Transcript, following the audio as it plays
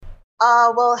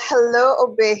Well, hello,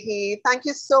 Obehi. Thank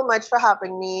you so much for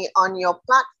having me on your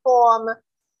platform.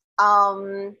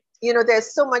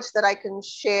 There's so much that I can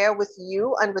share with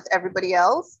you and with everybody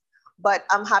else, but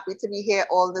I'm happy to be here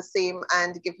all the same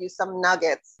and give you some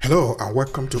nuggets. Hello and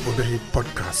welcome to Obehi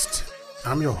Podcast.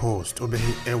 I'm your host,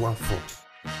 Obehi Ewanfo,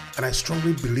 and I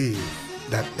strongly believe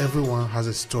that everyone has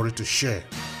a story to share.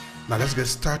 Now let's get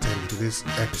started with this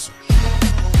episode.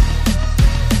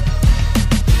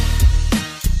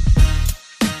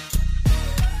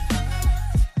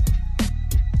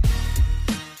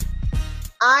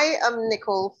 I am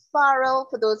Nicole Farrell.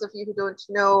 For those of you who don't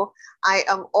know, I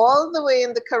am all the way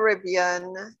in the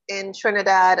Caribbean, in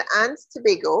Trinidad and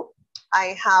Tobago.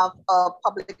 I have a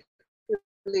public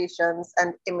relations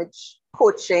and image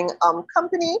coaching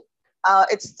company.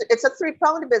 It's a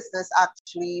three-pronged business,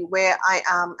 actually, where I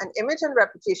am an image and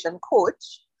reputation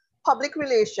coach, public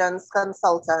relations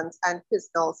consultant, and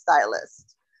personal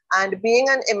stylist. And being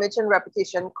an image and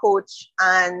reputation coach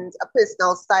and a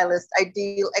personal stylist, I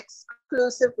deal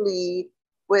exclusively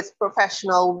with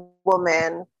professional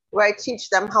women, where I teach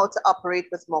them how to operate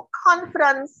with more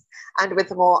confidence and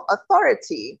with more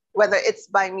authority, whether it's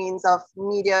by means of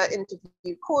media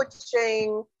interview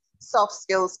coaching, soft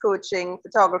skills coaching,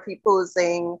 photography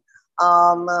posing,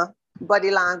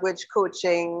 body language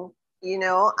coaching,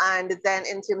 and then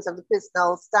in terms of the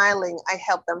personal styling, I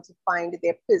help them to find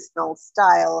their personal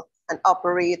style and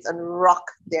operate and rock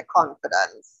their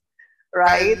confidence.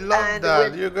 Right? I love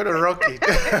that. You're going to rock it.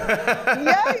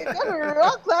 Yeah, you got to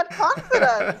rock that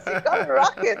confidence. You got to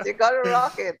rock it. You got to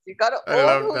rock it. You got to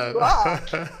own who you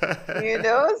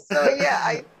are. So yeah,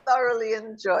 I thoroughly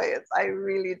enjoy it. I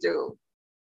really do.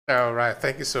 All right.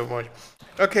 Thank you so much.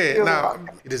 Okay. You're now,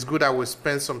 welcome. it is good that we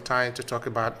spend some time to talk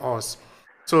about us.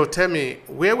 So tell me,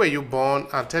 where were you born,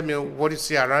 and tell me what you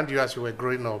see around you as you were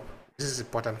growing up. This is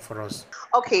important for us.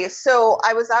 Okay, so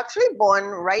I was actually born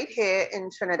right here in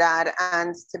Trinidad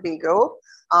and Tobago,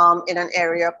 in an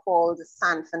area called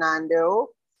San Fernando.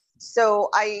 So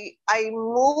I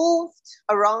moved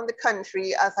around the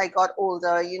country as I got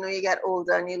older. You get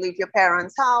older and you leave your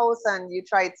parents' house and you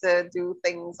try to do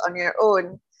things on your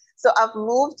own. So I've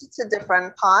moved to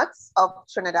different parts of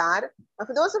Trinidad. And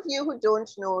for those of you who don't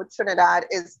know, Trinidad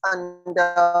has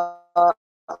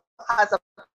a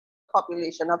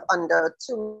population of under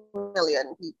 2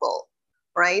 million people,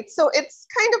 right? So it's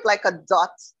kind of like a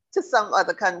dot to some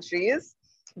other countries.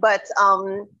 But,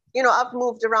 I've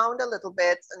moved around a little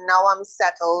bit and now I'm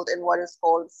settled in what is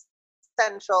called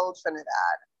Central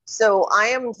Trinidad. So I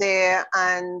am there,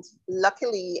 and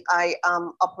luckily I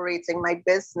am operating my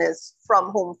business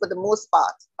from home for the most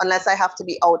part, unless I have to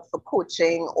be out for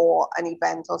coaching or an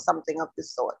event or something of the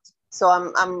sort. So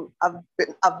I'm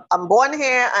born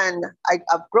here and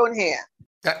I've grown here.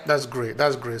 That's great.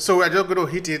 That's great. So we're just going to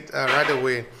hit it right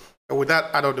away with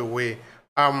that out of the way.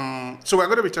 So we're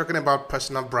going to be talking about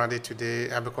personal branding today,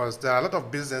 because there are a lot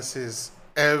of businesses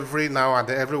every now and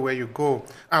then, everywhere you go.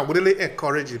 And we really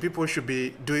encourage you. People should be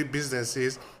doing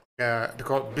businesses,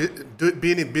 because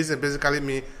being in business basically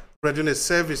means rendering a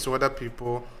service to other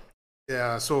people.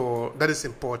 Yeah, so that is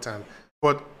important.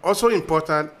 But also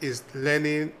important is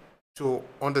learning to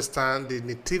understand the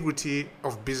nitty-gritty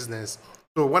of business.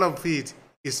 So one of it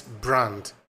is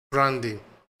branding.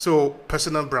 So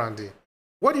personal branding.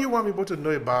 What do you want people to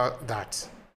know about that?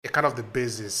 A kind of the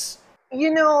basis.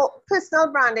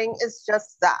 Personal branding is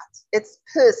just that. It's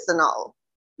personal.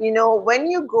 When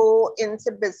you go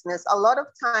into business, a lot of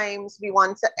times we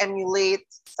want to emulate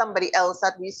somebody else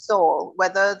that we saw,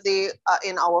 whether they are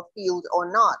in our field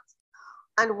or not.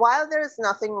 And while there is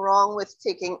nothing wrong with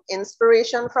taking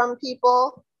inspiration from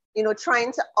people,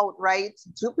 trying to outright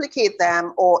duplicate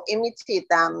them or imitate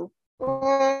them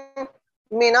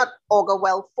may not augur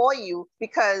well for you,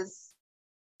 because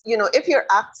if you're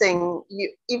acting,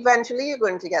 eventually you're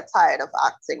going to get tired of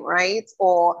acting, right?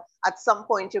 Or at some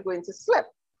point you're going to slip.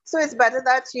 So it's better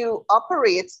that you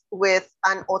operate with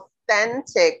an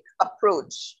authentic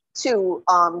approach to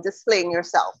displaying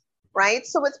yourself, right?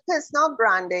 So with personal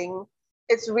branding,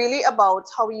 it's really about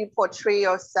how you portray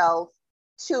yourself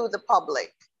to the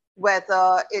public,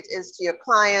 whether it is to your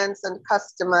clients and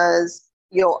customers,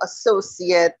 your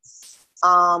associates,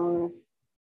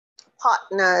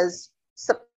 partners,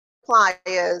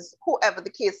 suppliers, whoever the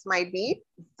case might be.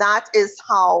 That is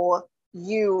how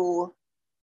you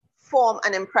form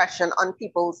an impression on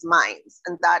people's minds,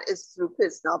 and that is through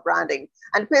personal branding.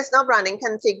 And personal branding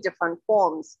can take different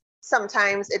forms.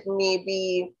 Sometimes it may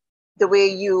be the way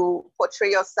you portray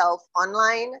yourself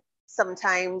online.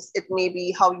 Sometimes it may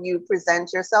be how you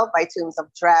present yourself by terms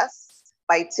of dress,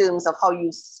 by terms of how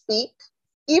you speak,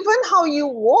 even how you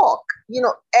walk.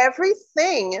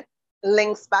 everything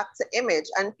links back to image,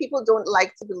 and people don't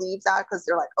like to believe that because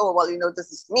they're like, oh, well,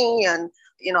 this is me, and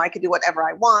I can do whatever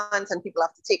I want, and people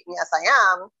have to take me as I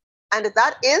am. And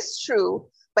that is true,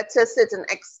 but to a certain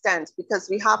extent, because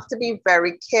we have to be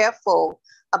very careful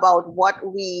about what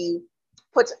we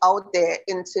put out there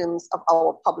in terms of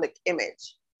our public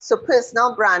image. So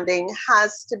personal branding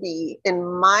has to be, in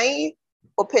my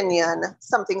opinion,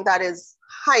 something that is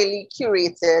highly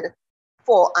curated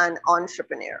for an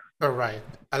entrepreneur. All right.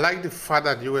 I like the fact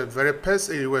that you were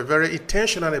very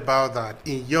intentional about that,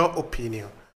 in your opinion.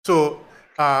 So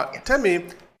Yes. tell me,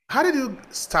 how did you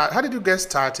get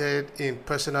started in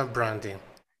personal branding?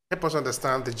 Help us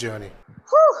understand the journey.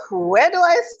 Where do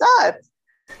I start?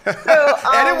 So,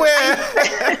 Anywhere.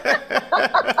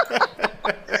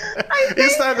 You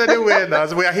start anywhere now.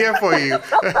 So we are here for you.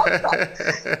 Yes,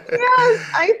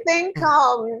 I think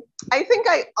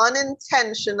I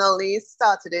unintentionally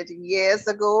started it years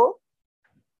ago,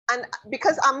 and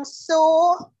because I'm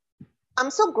so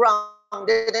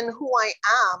grounded in who I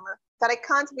am that I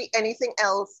can't be anything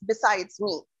else besides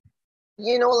me.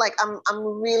 Like I'm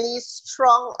really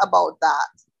strong about that.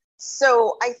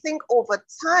 So I think over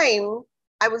time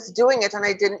I was doing it and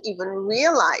I didn't even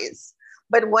realize.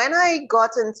 But when I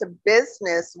got into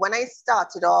business, when I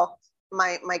started off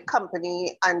my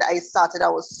company and I started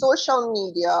our social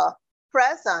media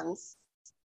presence,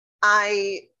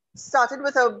 I started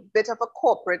with a bit of a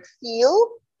corporate feel,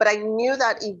 but I knew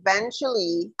that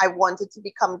eventually I wanted to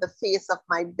become the face of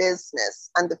my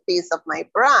business and the face of my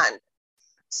brand.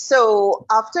 So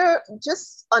after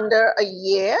just under a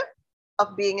year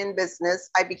of being in business,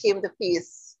 I became the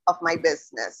face of my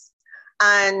business.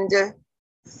 And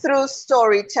through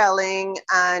storytelling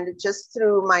and just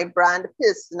through my brand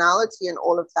personality and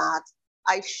all of that,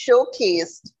 I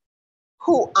showcased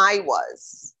who I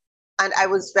was. And I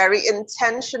was very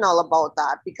intentional about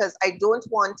that because I don't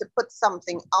want to put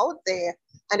something out there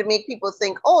and make people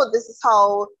think, oh, this is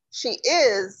how she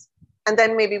is. And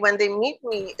then maybe when they meet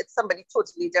me, it's somebody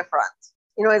totally different.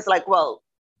 It's like, well,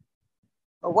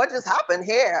 what just happened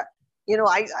here?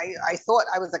 I thought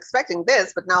I was expecting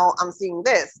this, but now I'm seeing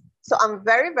this. So I'm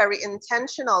very, very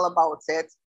intentional about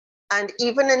it. And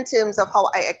even in terms of how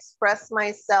I express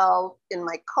myself in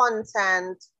my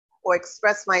content or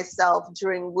express myself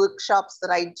during workshops that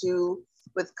I do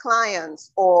with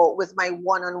clients or with my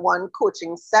one-on-one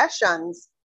coaching sessions,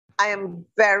 I am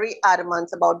very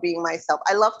adamant about being myself.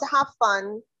 I love to have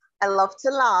fun. I love to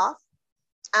laugh.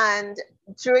 And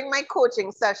during my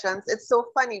coaching sessions, it's so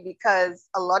funny because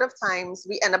a lot of times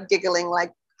we end up giggling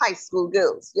like high school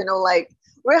girls, like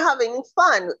we're having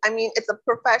fun. I mean, it's a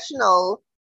professional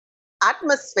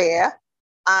atmosphere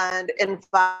and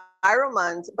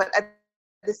environment, but at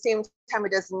the same time,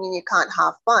 it doesn't mean you can't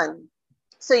have fun.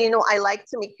 So, I like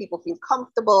to make people feel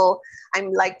comfortable. I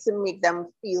like to make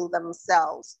them feel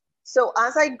themselves. So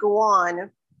as I go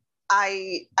on,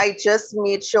 I just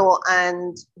made sure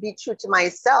and be true to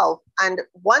myself. And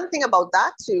one thing about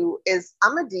that too is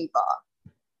I'm a diva,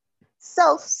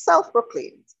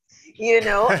 self-proclaimed, and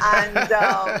I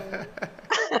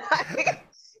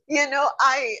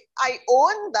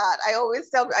own that. I always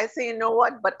I say,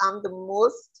 but I'm the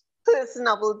most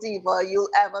personable diva you'll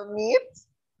ever meet.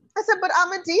 I said, but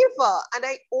I'm a diva, and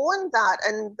I own that,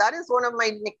 and that is one of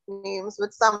my nicknames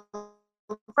with some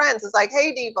friends. It's like,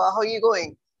 hey diva, how are you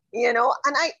going? And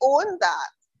I own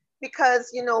that because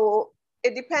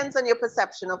it depends on your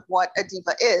perception of what a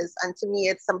diva is, and to me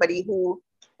it's somebody who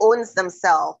owns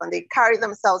themselves and they carry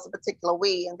themselves a particular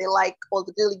way and they like all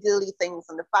the girly things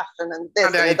and the fashion and this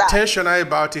and they're and that. intentional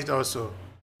about it also.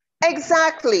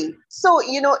 Exactly. So,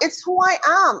 it's who I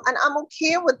am and I'm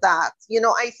okay with that.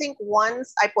 I think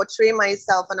once I portray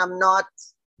myself and I'm not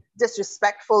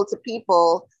disrespectful to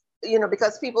people,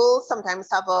 because people sometimes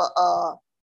have a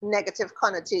negative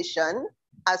connotation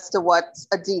as to what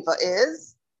a diva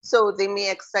is. So they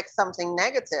may expect something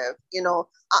negative. I'll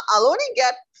only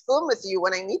get firm with you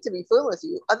when I need to be firm with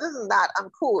you. Other than that,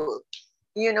 I'm cool.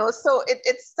 So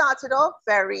it started off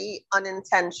very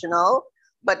unintentional.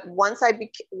 But once I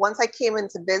came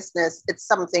into business, it's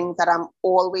something that I'm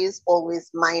always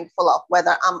mindful of,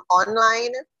 whether I'm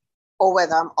online or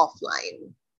whether I'm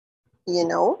offline.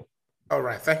 All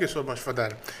right, thank you so much for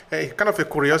that. Hey, kind of a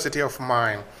curiosity of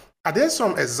mine. Are there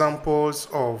some examples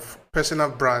of personal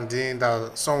branding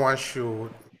that someone should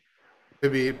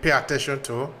maybe pay attention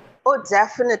to? Oh,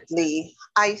 definitely.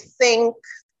 I think,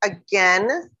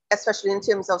 again, especially in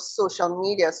terms of social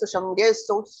media is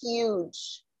so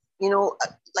huge.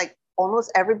 Like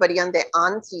almost everybody and their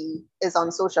auntie is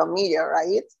on social media,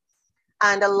 right?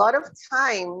 And a lot of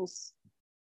times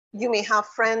You may have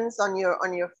friends on your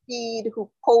feed who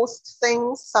post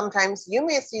things. Sometimes you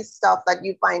may see stuff that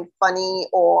you find funny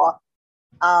or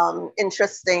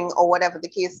interesting or whatever the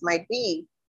case might be.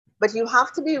 But you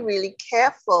have to be really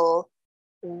careful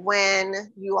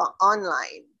when you are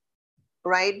online,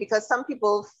 right? Because some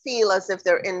people feel as if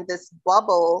they're in this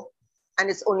bubble and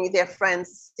it's only their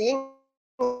friends seeing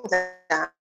them.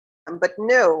 But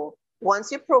no,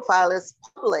 once your profile is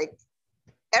public,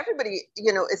 everybody,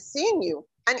 is seeing you.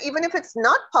 And even if it's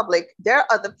not public, there are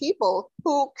other people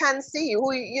who can see you,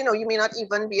 who, you may not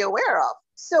even be aware of.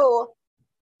 So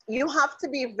you have to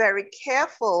be very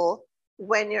careful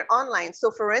when you're online. So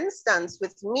for instance,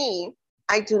 with me,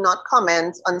 I do not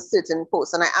comment on certain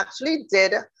posts. And I actually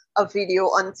did a video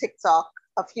on TikTok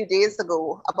a few days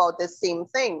ago about the same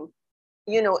thing.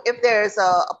 If there's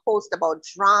a post about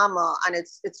drama and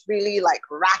it's really like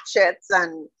ratchets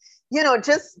and,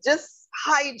 just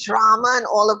high drama and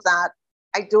all of that,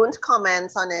 I don't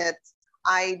comment on it.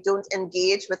 I don't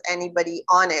engage with anybody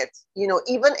on it.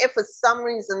 Even if for some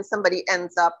reason somebody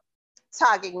ends up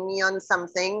tagging me on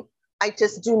something, I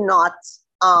just do not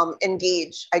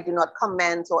engage. I do not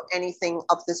comment or anything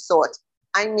of the sort.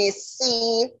 I may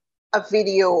see a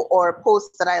video or a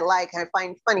post that I like and I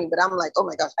find funny, but I'm like, oh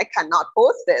my gosh, I cannot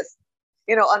post this,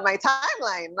 on my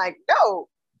timeline. Like, no,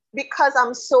 because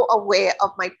I'm so aware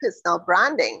of my personal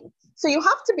branding. So you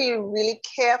have to be really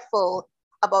careful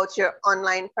about your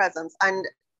online presence. And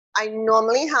I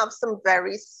normally have some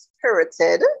very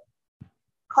spirited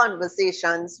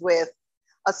conversations with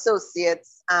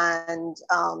associates and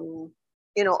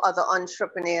other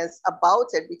entrepreneurs about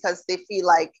it, because they feel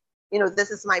like,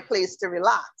 this is my place to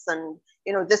relax, and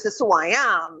this is who I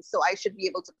am, so I should be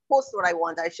able to post what I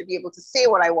want, I should be able to say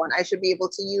what I want, I should be able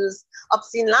to use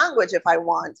obscene language if I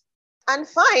want. And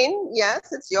fine,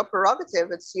 yes, it's your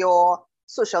prerogative, it's your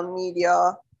social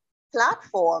media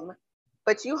platform,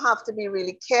 but you have to be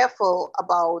really careful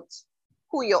about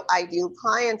who your ideal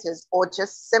client is, or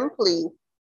just simply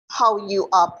how you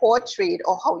are portrayed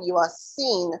or how you are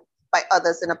seen by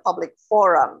others in a public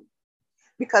forum.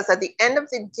 Because at the end of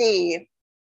the day,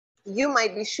 you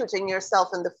might be shooting yourself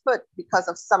in the foot because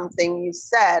of something you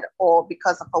said or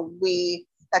because of a way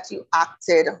that you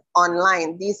acted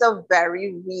online. These are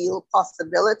very real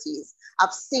possibilities.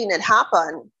 I've seen it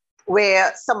happen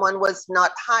where someone was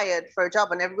not hired for a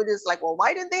job and everybody's like, well,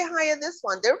 why didn't they hire this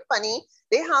one? They're funny.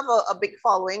 They have a big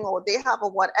following or they have a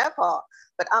whatever.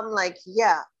 But I'm like,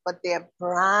 yeah, but their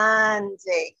branding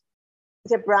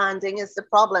is the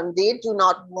problem. They do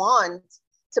not want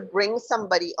to bring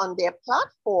somebody on their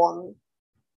platform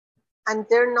and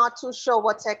they're not too sure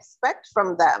what to expect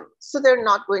from them. So they're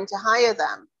not going to hire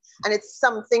them. And it's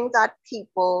something that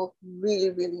people really,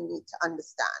 really need to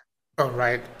understand. All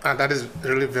right. And that is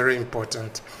really very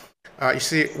important. You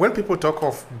see, when people talk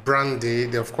of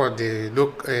brandy, of course, they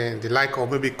look the like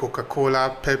of maybe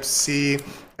Coca-Cola, Pepsi,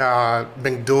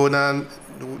 McDonald's,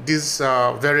 this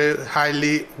very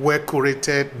highly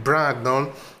well-curated brand.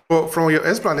 No? But from your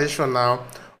explanation now,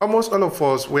 almost all of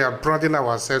us, we are branding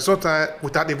ourselves, sometimes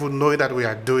without even knowing that we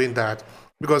are doing that.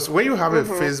 Because when you have a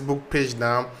Facebook page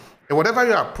now, and whatever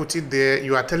you are putting there,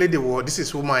 you are telling the world, this is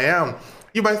who I am.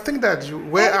 You might think that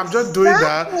I'm just doing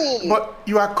that, but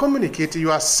you are communicating,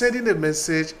 you are sending a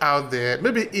message out there,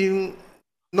 maybe in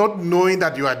not knowing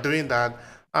that you are doing that.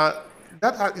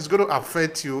 That is going to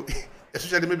affect you,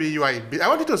 especially maybe you are a bit. I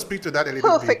want you to speak to that a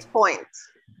little bit.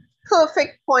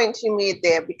 Perfect point you made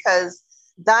there, because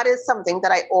that is something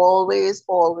that I always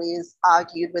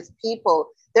argued with people.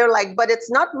 They're like, but it's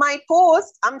not my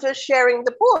post. I'm just sharing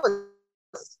the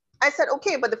post. I said,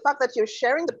 okay, but the fact that you're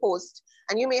sharing the post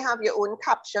and you may have your own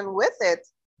caption with it,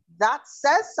 that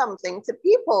says something to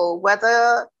people,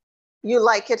 whether you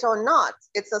like it or not.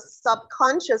 It's a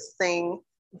subconscious thing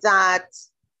that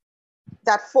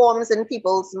forms in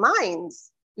people's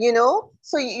minds.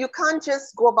 So you can't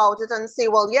just go about it and say,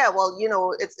 well, yeah, well,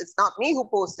 it's not me who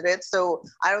posted it, so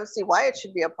I don't see why it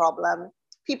should be a problem.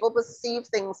 People perceive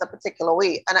things a particular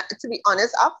way. And to be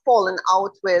honest, I've fallen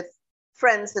out with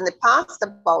friends in the past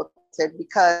about it,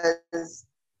 because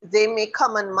they may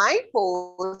come on my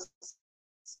post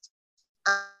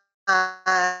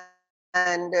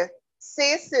and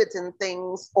say certain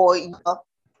things or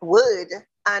word,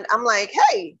 and I'm like,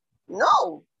 hey,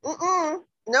 no,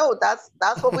 no, that's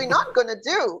what we're not gonna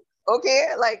do. Okay,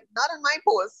 like not in my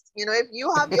post. If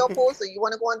you have your post or you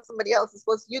want to go on somebody else's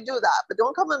post, you do that, but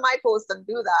don't come in my post and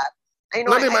do that.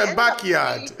 Not in my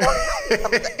backyard. Not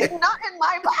in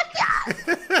my backyard.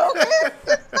 Okay,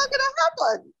 it's not gonna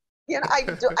happen.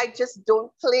 I just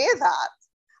don't play that.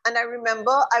 And I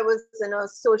remember I was in a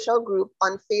social group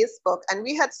on Facebook, and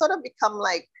we had sort of become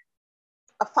like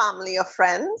a family of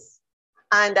friends.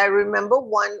 And I remember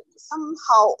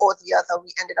somehow or the other,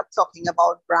 we ended up talking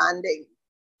about branding.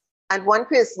 And one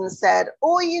person said,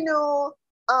 oh,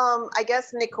 I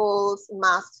guess Nicole's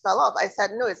mask fell off. I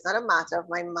said, no, it's not a matter of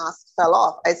my mask fell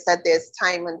off. I said, there's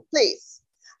time and place.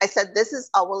 I said, this is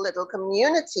our little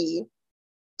community,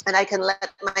 and I can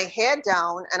let my hair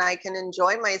down and I can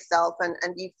enjoy myself and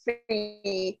be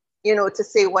free, to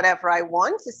say whatever I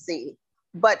want to say.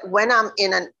 But when I'm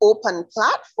in an open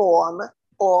platform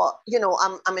or,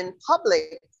 I'm in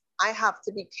public, I have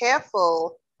to be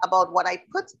careful about what I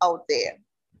put out there.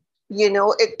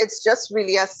 It's just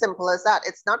really as simple as that.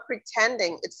 It's not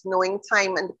pretending, it's knowing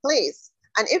time and place.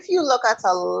 And if you look at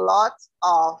a lot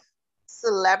of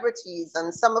celebrities,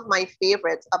 and some of my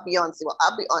favorites are Beyonce. Well,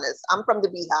 I'll be honest, I'm from the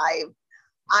Beehive.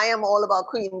 I am all about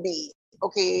Queen Bee,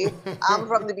 okay? I'm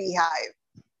from the Beehive.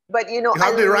 But, you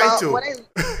have the right to.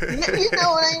 You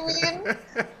know what I mean?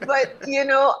 But,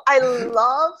 I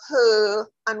love her.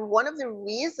 And one of the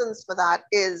reasons for that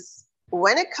is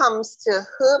when it comes to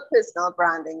her personal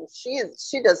branding,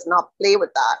 she does not play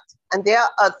with that. And there are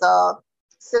other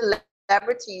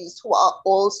celebrities who are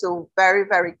also very,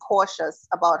 very cautious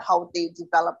about how they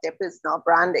develop their personal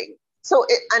branding. So,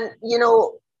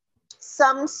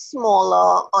 some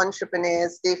smaller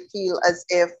entrepreneurs, they feel as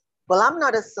if, well, I'm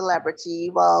not a celebrity.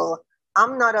 Well,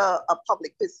 I'm not a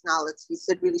public personality,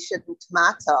 so it really shouldn't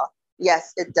matter.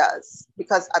 Yes, it does,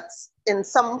 because in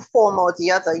some form or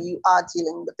the other, you are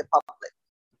dealing with the public.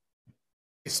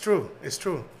 It's true. It's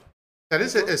true. There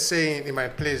is a saying in my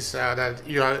place that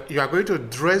you are going to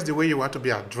dress the way you want to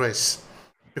be addressed,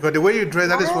 because the way you dress,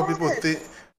 that is what people think.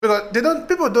 Because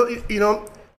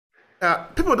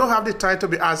people don't have the time to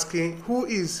be asking who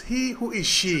is he, who is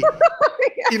she.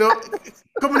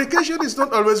 Communication is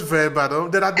not always verbal.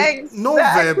 There are no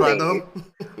verbal.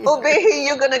 Oh, baby,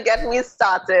 you're gonna get me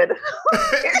started.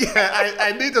 Yeah,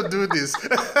 I need to do this.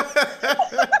 You're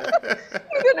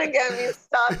gonna get me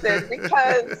started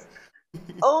because,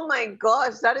 oh my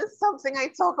gosh, that is something I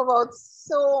talk about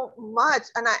so much.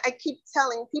 And I keep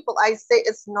telling people, I say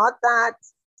it's not that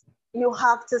you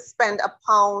have to spend a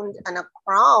pound and a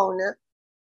crown,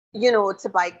 to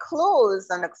buy clothes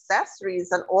and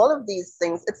accessories and all of these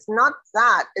things. It's not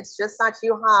that. It's just that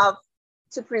you have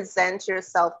to present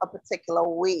yourself a particular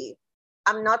way.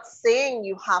 I'm not saying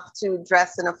you have to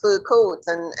dress in a fur coat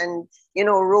and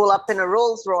roll up in a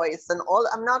Rolls Royce and all.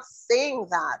 I'm not saying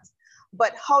that.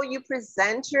 But how you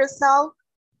present yourself,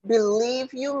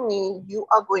 believe you me, you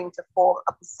are going to form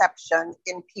a perception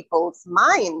in people's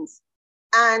minds.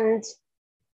 And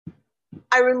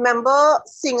I remember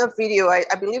seeing a video, I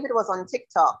believe it was on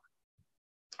TikTok,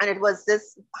 and it was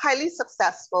this highly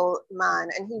successful man.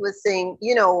 And he was saying,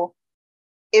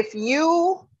 if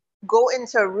you go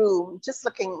into a room just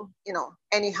looking,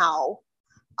 anyhow,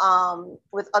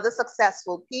 with other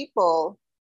successful people,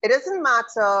 it doesn't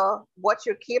matter what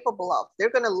you're capable of. They're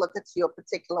going to look at you a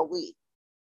particular way,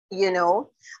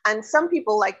 And some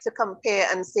people like to compare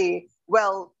and say,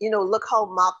 well, look how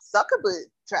Mark Zuckerberg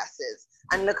dresses,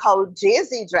 and look how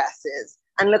Jay-Z dresses,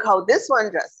 and look how this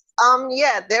one dresses.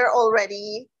 Yeah, they're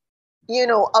already,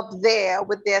 up there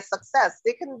with their success.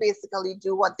 They can basically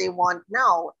do what they want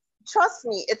now. Trust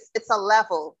me, it's a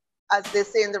level, as they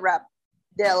say in the rap.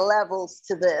 There are levels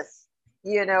to this,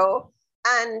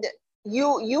 and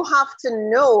you have to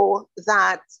know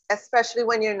that, especially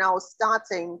when you're now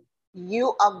starting,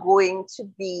 you are going to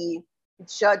be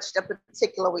judged a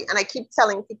particular way. And I keep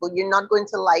telling people, you're not going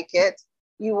to like it.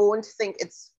 You won't think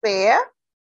it's fair,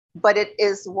 but it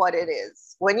is what it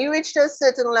is. When you reach to a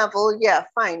certain level, yeah,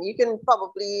 fine. You can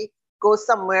probably go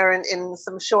somewhere in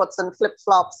some shorts and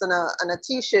flip-flops and a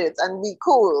t-shirt and be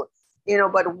cool,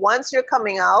 but once you're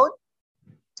coming out,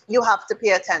 you have to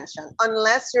pay attention.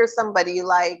 Unless you're somebody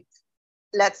like,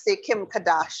 let's say, Kim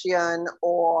Kardashian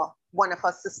or one of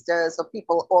her sisters or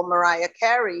people, or Mariah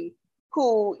Carey,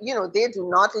 who, they do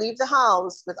not leave the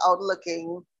house without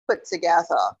looking put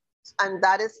together. And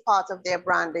that is part of their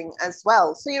branding as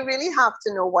well. So you really have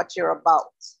to know what you're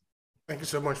about. Thank you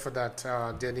so much for that,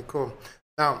 dear Nicole.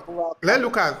 Now, let's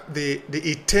look at the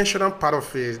intentional part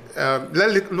of it.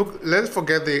 Let's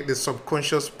forget the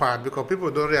subconscious part, because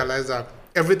people don't realize that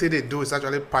everything they do is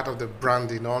actually part of the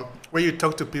brand, When you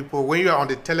talk to people, when you are on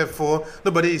the telephone,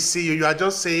 nobody is seeing you. You are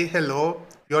just saying hello.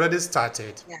 You already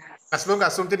started. Yes. As long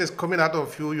as something is coming out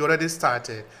of you, you already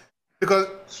started. Because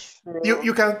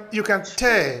you can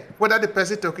tell whether the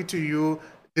person talking to you,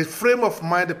 the frame of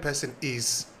mind the person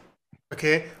is.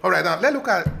 Okay. All right. Now let's look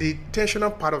at the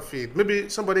intentional part of it. Maybe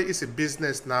somebody is a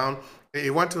business now. He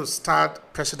want to start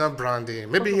personal branding.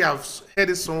 Maybe he has heard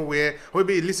it somewhere. Or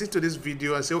maybe he listens to this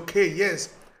video and say, okay,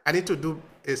 yes, I need to do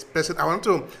I want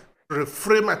to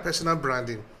reframe my personal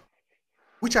branding.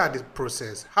 Which are the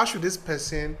process? How should this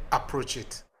person approach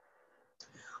it?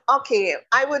 Okay,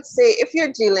 I would say if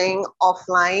you're dealing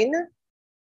offline,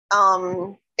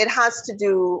 it has to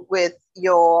do with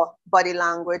your body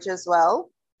language as well.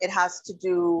 It has to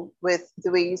do with the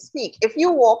way you speak. If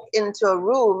you walk into a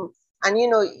room and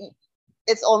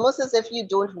it's almost as if you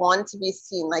don't want to be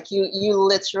seen, like you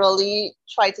literally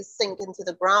try to sink into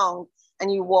the ground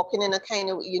and you walk in a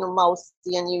kind of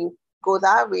mousy and you go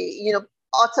that way,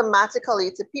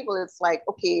 automatically to people it's like,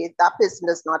 okay, that person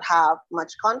does not have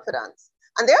much confidence.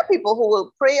 And there are people who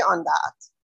will prey on that,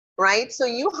 right? So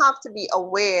you have to be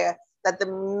aware that the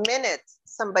minute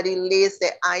somebody lays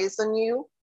their eyes on you,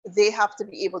 they have to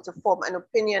be able to form an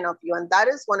opinion of you. And that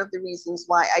is one of the reasons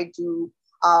why I do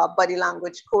body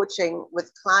language coaching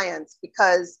with clients,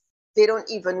 because they don't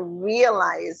even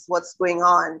realize what's going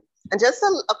on. And just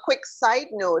a quick side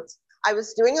note, I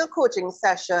was doing a coaching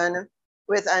session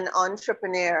with an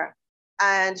entrepreneur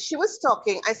and she was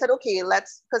talking. I said, okay,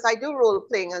 because I do role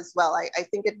playing as well. I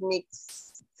think it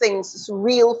makes things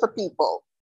real for people.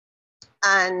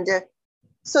 And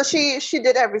so she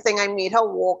did everything. I made her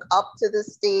walk up to the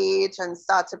stage and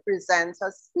start to present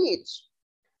her speech.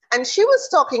 And she was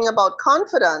talking about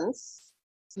confidence,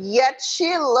 yet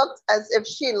she looked as if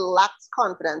she lacked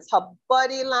confidence. Her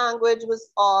body language was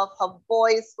off, her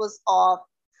voice was off.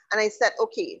 And I said,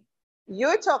 okay,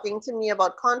 you're talking to me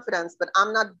about confidence, but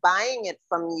I'm not buying it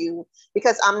from you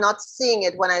because I'm not seeing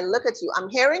it when I look at you. I'm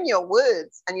hearing your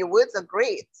words and your words are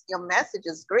great. Your message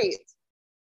is great,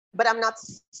 but I'm not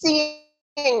seeing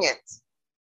it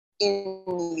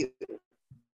in you.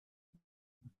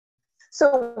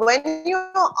 So when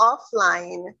you're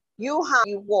offline, you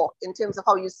walk in terms of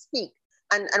how you speak.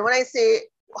 And when I say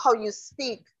how you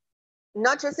speak,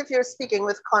 not just if you're speaking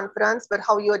with confidence, but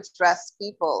how you address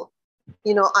people.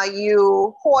 Are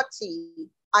you haughty?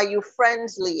 Are you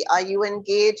friendly? Are you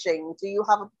engaging? Do you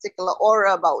have a particular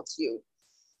aura about you?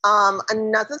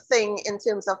 Another thing in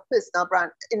terms of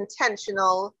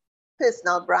intentional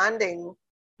personal branding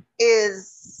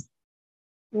is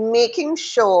making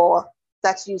sure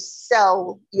that you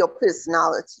sell your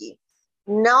personality.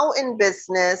 Now in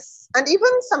business, and even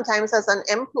sometimes as an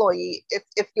employee,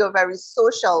 if you're very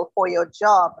social for your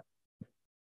job,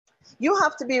 you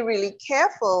have to be really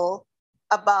careful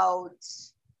about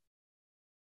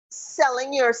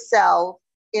selling yourself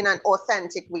in an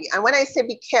authentic way. And when I say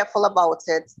be careful about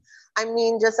it, I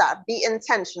mean just be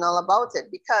intentional about it,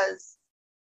 because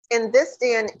in this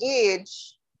day and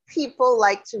age, people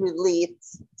like to relate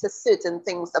to certain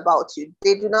things about you.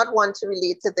 They do not want to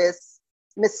relate to this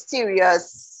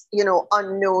mysterious,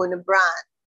 unknown brand.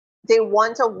 They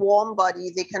want a warm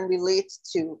body they can relate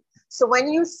to. So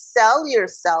when you sell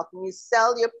yourself, you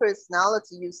sell your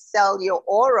personality, you sell your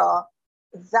aura,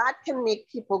 that can make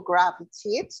people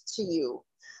gravitate to you.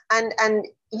 And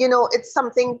it's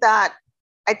something that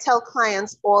I tell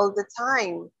clients all the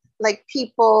time. Like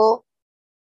people,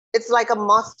 it's like a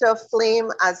moth to a flame,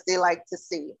 as they like to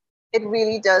say. It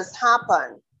really does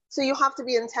happen. So you have to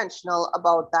be intentional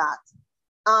about that.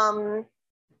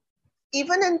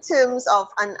 Even in terms of,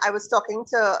 and I was talking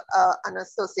to an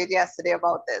associate yesterday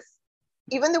about this,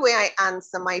 even the way I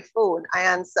answer my phone, I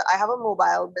have a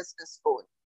mobile business phone,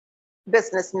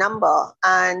 business number.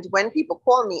 And when people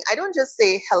call me, I don't just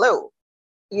say hello.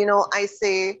 I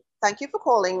say, thank you for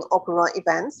calling Opera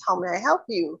Events. How may I help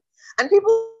you? And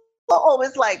people are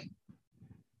always like,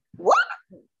 what?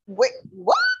 Wait,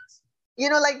 what?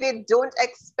 Like they don't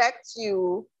expect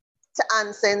you to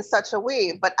answer in such a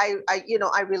way. But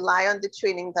I rely on the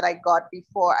training that I got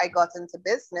before I got into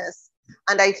business.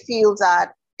 And I feel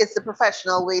that it's the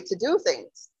professional way to do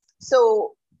things.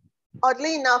 So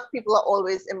oddly enough, people are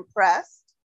always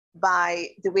impressed by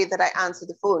the way that I answer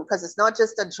the phone, because it's not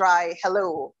just a dry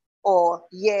hello or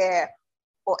yeah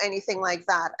or anything like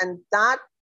that. And that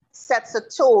sets a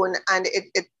tone, and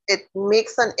it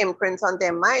makes an imprint on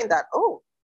their mind that, oh,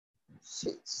 she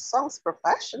sounds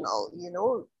professional,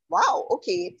 wow,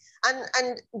 okay.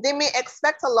 And they may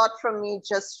expect a lot from me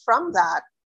just from that,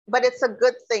 but it's a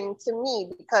good thing to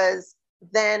me, because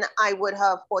then I would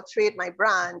have portrayed my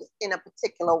brand in a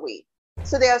particular way.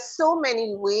 So there are so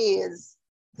many ways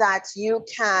that you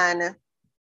can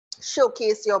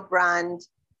showcase your brand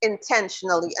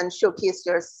intentionally and showcase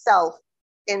yourself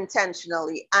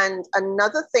intentionally. And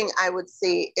another thing I would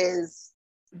say is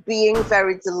being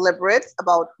very deliberate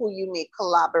about who you may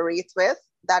collaborate with.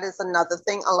 That is another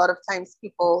thing. A lot of times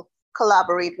people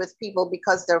collaborate with people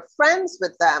because they're friends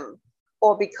with them,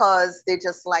 or because they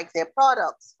just like their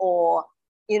products, or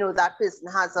that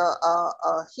person has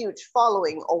a huge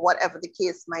following, or whatever the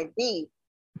case might be.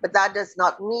 but that does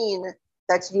not mean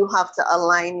that you have to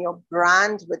align your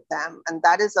brand with them. And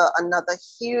that is another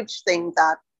huge thing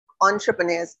that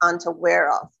entrepreneurs aren't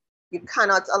aware of. You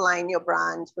cannot align your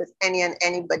brand with any and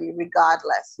anybody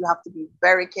regardless. You have to be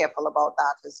very careful about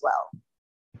that as well.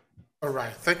 All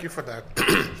right, thank you for that.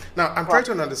 Now, I'm trying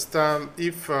Well, to understand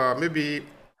if maybe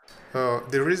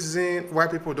the reason why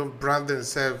people don't brand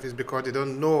themselves is because they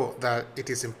don't know that it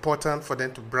is important for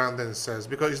them to brand themselves.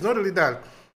 Because it's not really that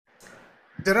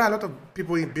there are a lot of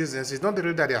people in business. It's not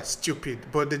really that they are stupid,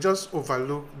 but they just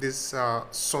overlook this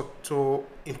subtle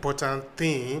important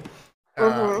thing.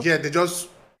 mhm. Yeah, they just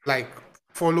like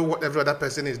follow what every other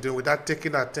person is doing without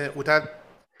taking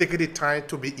the time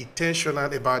to be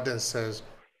intentional about themselves.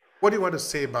 What do you want to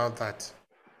say about that?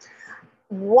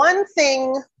 One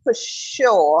thing for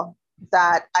sure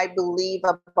that I believe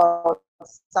about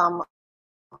some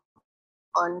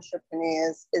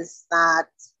entrepreneurs is that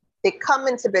they come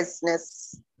into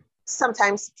business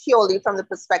sometimes purely from the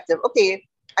perspective, okay,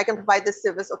 I can provide this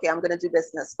service. Okay, I'm going to do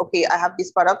business. Okay, I have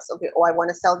these products. Okay, oh, I want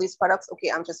to sell these products.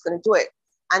 Okay, I'm just going to do it.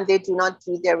 And they do not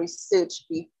do their research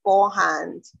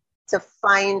beforehand to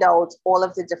find out all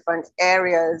of the different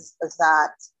areas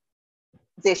that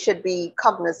they should be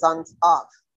cognizant of.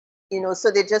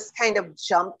 So they just kind of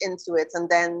jump into it and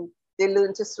then they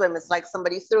learn to swim. It's like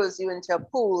somebody throws you into a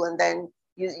pool and then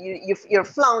you're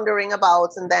floundering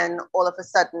about, and then all of a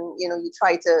sudden, you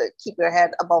try to keep your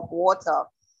head above water.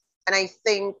 And I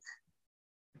think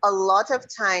a lot of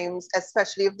times,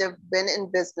 especially if they've been in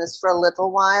business for a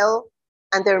little while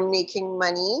and they're making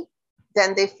money,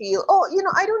 then they feel, oh,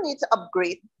 I don't need to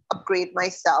upgrade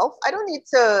myself. I don't need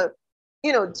to,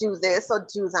 do this or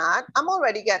do that. I'm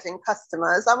already getting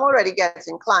customers. I'm already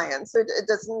getting clients. So it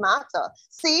doesn't matter.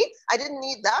 See, I didn't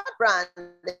need that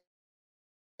branding.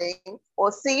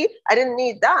 Or see, I didn't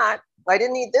need that. Or I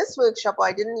didn't need this workshop. Or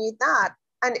I didn't need that.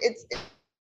 And it's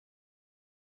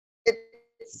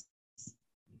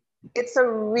it's a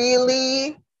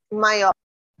really myopic.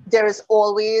 There is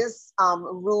always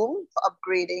room for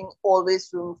upgrading, always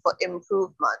room for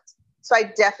improvement. So I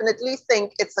definitely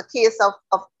think it's a case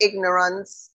of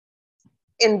ignorance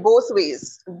in both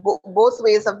ways, both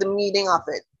ways of the meaning of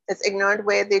it. It's ignorant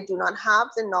where they do not have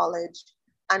the knowledge,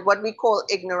 and what we call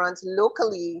ignorance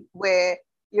locally, where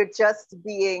you're just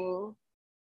being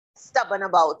stubborn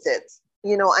about it,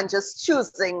 and just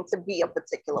choosing to be a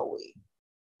particular way.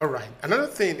 All right. Another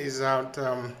thing is that,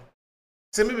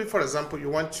 say maybe for example,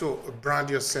 you want to brand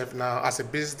yourself now as a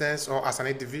business or as an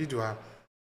individual.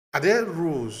 Are there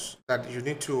rules that you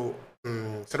need to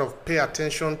sort of pay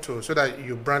attention to so that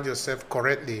you brand yourself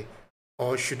correctly,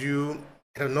 or should you,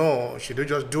 I don't know, should you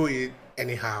just do it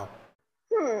anyhow?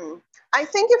 I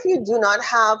think if you do not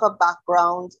have a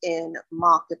background in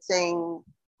marketing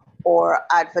or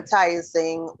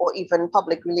advertising or even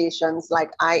public relations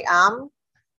like I am,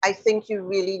 I think you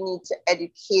really need to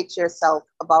educate yourself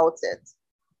about it.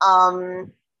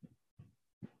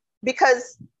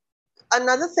 Because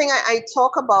another thing I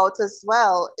talk about as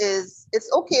well is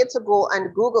it's okay to go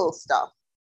and Google stuff.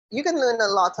 You can learn a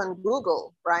lot on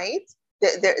Google, right?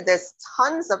 There's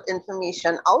tons of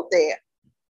information out there.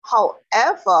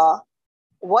 However,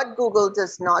 what Google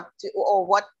does not do, or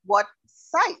what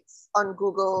sites on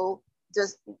Google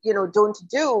just don't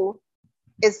do,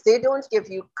 is they don't give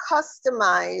you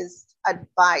customized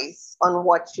advice on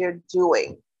what you're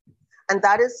doing. And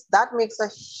that makes a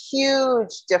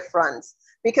huge difference,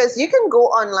 because you can go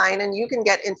online and you can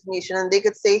get information and they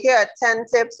could say, here are 10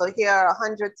 tips or here are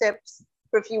 100 tips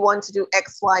for if you want to do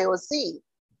X, Y, or Z.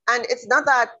 And it's not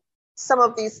that some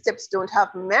of these tips don't have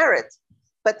merit,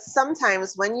 but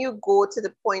sometimes when you go to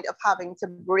the point of having to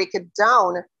break it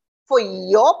down for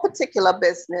your particular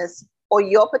business or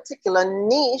your particular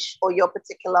niche or your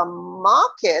particular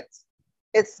market,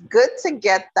 it's good to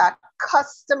get that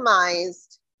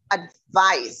customized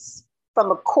advice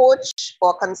from a coach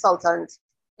or consultant,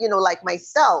 like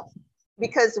myself,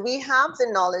 because we have the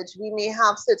knowledge, we may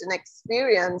have certain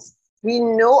experience, we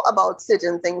know about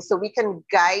certain things, so we can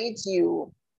guide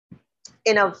you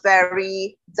in a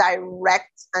very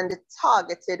direct and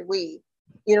targeted way.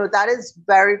 That is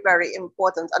very, very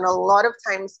important. And a lot of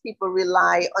times people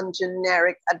rely on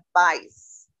generic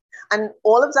advice. And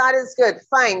all of that is good,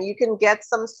 fine. You can get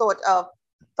some sort of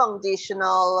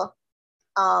foundational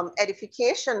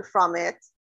edification from it.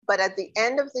 But at the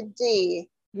end of the day,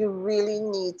 you really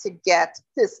need to get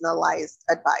personalized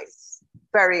advice.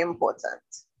 Very important.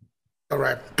 All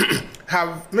right.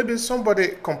 Have maybe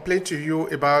somebody complained to you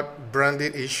about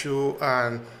branding issue,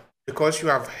 and because you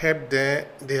have helped them,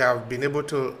 they have been able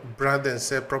to brand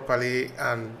themselves properly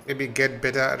and maybe get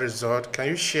better result. Can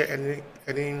you share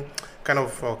any kind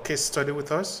of case study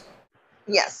with us?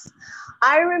 Yes.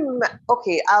 I remember,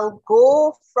 okay, I'll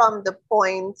go from the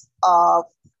point of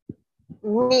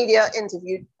media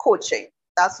interview coaching.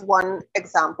 That's one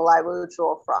example I will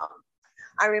draw from.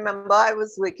 I remember I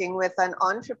was working with an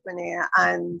entrepreneur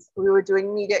and we were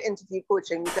doing media interview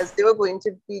coaching because they were going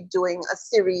to be doing a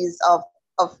series of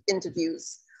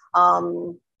interviews,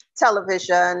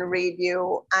 television,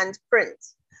 radio, and print.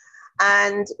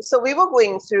 And so we were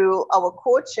going through our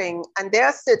coaching, and there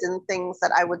are certain things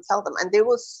that I would tell them, and they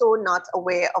were so not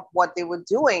aware of what they were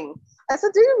doing. I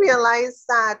said, do you realize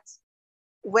that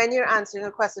when you're answering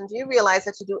a question, do you realize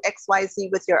that you do XYZ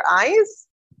with your eyes?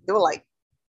 They were like,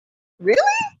 really?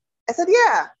 I said,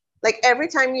 yeah. Like every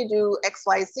time you do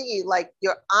XYZ, like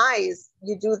your eyes,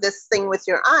 you do this thing with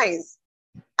your eyes.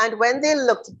 And when they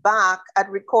looked back at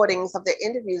recordings of the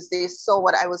interviews, they saw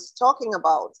what I was talking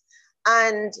about.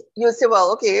 And you say,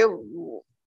 well, okay,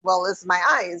 well, it's my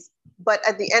eyes. But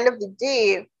at the end of the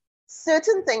day,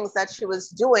 certain things that she was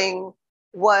doing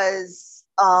was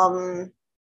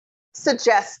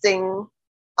suggesting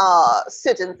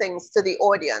certain things to the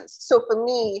audience. So for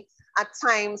me, at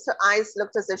times, her eyes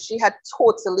looked as if she had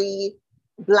totally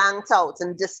blanked out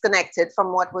and disconnected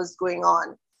from what was going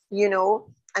on, you know?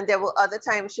 And there were other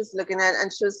times she's looking at,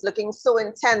 and she was looking so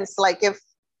intense, like if,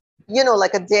 you know,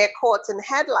 like a deer caught in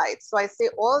headlights. So I say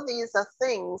all these are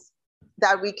things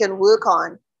that we can work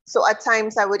on. So at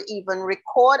times I would even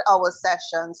record our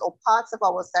sessions or parts of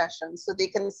our sessions so they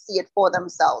can see it for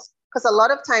themselves. Because a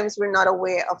lot of times we're not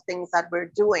aware of things that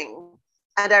we're doing.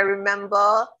 And I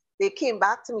remember they came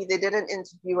back to me, they did an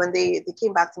interview and they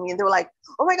came back to me and they were like,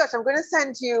 oh my gosh, I'm going to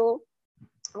send you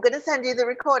the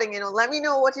recording, you know, let me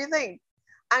know what you think.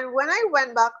 And when I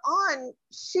went back on,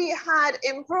 she had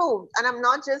improved. And I'm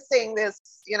not just saying this,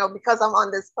 you know, because I'm on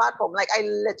this platform. Like I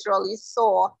literally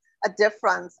saw a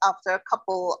difference after a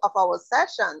couple of our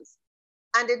sessions.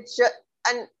 And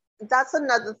and that's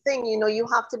another thing, you know, you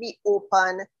have to be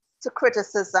open to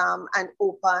criticism and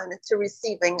open to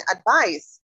receiving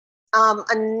advice.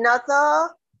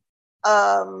 Another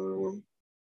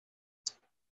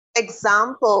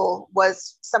example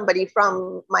was somebody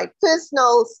from my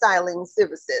personal styling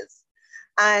services.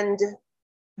 And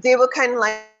they were kind of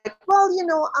like, well, you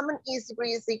know, I'm an easy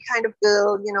breezy kind of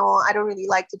girl, you know, I don't really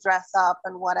like to dress up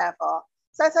and whatever.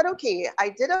 So I said, okay,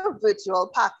 I did a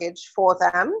virtual package for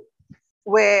them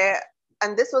where,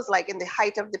 and this was like in the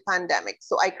height of the pandemic.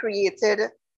 So I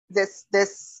created this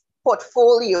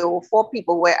portfolio for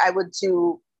people where I would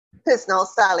do personal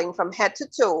styling from head to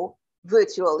toe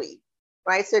virtually,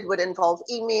 right? So it would involve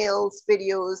emails,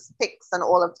 videos, pics, and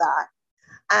all of that.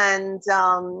 And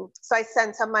so I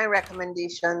sent her my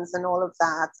recommendations and all of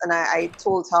that. And I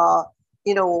told her,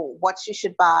 you know, what she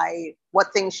should buy,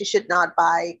 what things she should not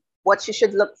buy, what she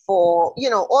should look for, you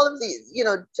know, all of these, you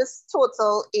know, just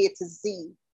total A to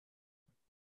Z.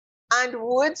 And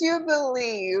would you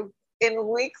believe in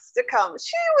weeks to come,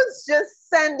 she was just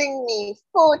sending me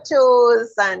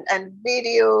photos and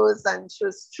videos, and she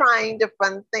was trying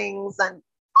different things. And I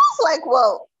was like,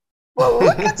 well,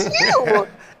 look at you.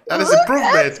 That is Look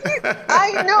improvement.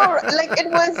 I know, like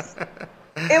it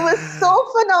was so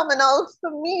phenomenal for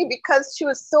me because she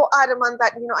was so adamant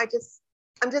that, you know,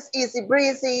 I'm just easy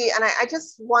breezy and I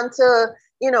just want to,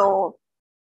 you know,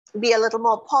 be a little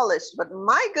more polished. But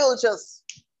my girl she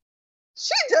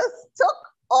just took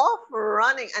off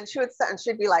running, and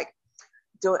she'd be like,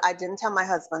 I didn't tell my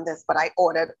husband this, but I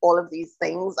ordered all of these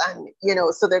things, and you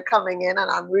know, so they're coming in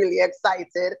and I'm really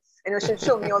excited. You know, she'd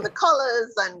show me all the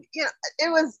colors, and you know, it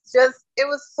was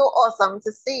so awesome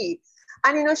to see.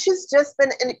 And you know, she's just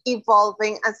been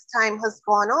evolving as time has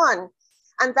gone on.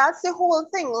 And that's the whole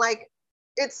thing. Like,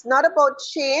 it's not about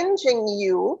changing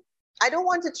you. I don't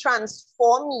want to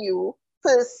transform you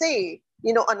per se,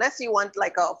 you know, unless you want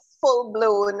like a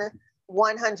full-blown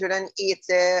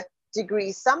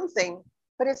 180-degree something.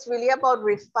 But it's really about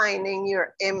refining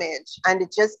your image and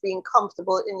it just being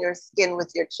comfortable in your skin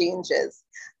with your changes.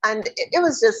 And it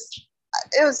was just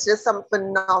some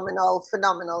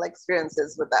phenomenal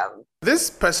experiences with them. This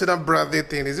personal branding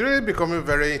thing is really becoming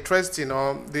very interesting.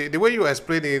 The way you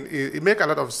explain it makes a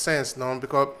lot of sense,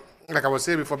 because like I was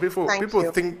saying before, people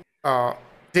think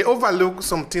they overlook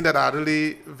something that are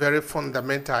really very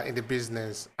fundamental in the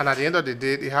business, and at the end of the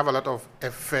day, they have a lot of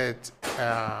effect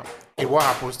in what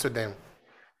happens to them.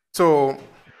 So,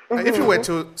 if you were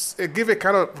to give a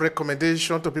kind of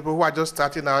recommendation to people who are just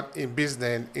starting out in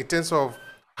business in terms of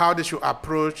how they should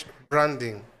approach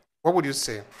branding, what would you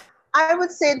say? I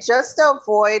would say just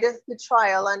avoid the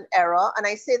trial and error. And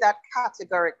I say that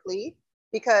categorically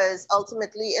because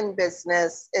ultimately in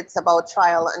business, it's about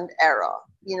trial and error.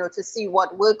 to see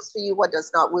what works for you, what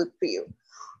does not work for you.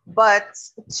 But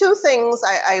two things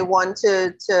I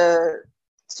wanted to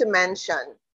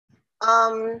mention.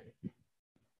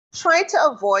 Try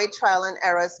to avoid trial and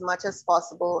error as much as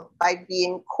possible by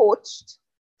being coached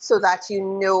so that you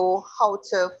know how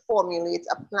to formulate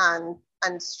a plan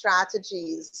and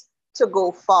strategies to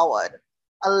go forward.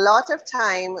 A lot of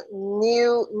time,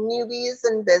 newbies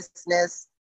in business,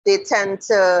 they tend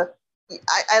to,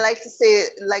 I like to say,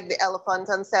 like the elephant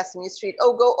on Sesame Street,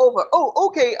 oh, go over, oh,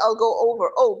 okay, I'll go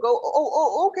over, oh, go,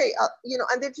 oh, okay,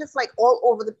 and they're just like all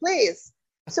over the place.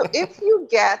 So if you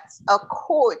get a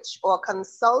coach or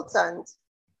consultant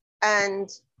and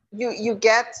you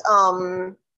get,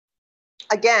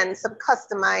 again, some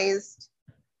customized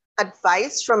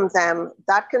advice from them,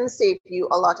 that can save you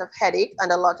a lot of headache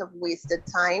and a lot of wasted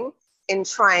time in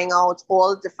trying out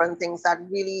all different things that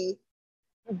really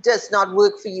does not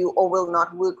work for you or will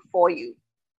not work for you.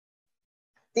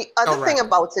 The other thing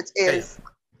about it is,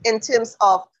 in terms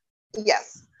of,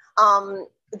 yes,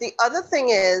 the other thing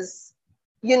is,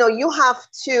 you have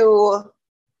to,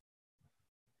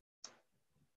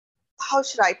 how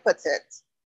should I put it?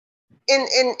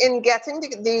 In getting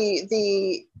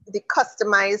the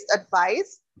customized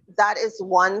advice, that is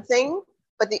one thing.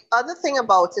 But the other thing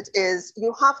about it is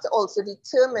you have to also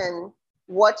determine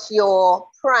what your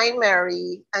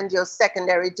primary and your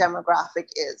secondary demographic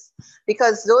is,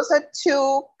 because those are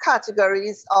two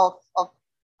categories of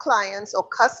clients or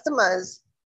customers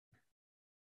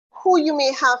who you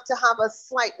may have to have a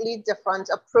slightly different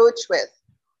approach with,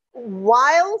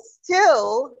 while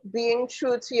still being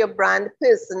true to your brand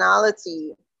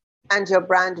personality and your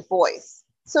brand voice.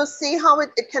 So see how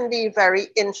it can be very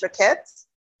intricate.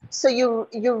 So you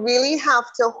really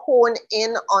have to hone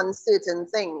in on certain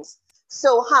things.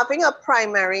 So having a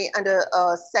primary and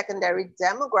a secondary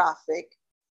demographic,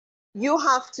 you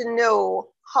have to know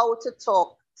how to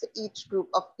talk to each group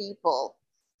of people,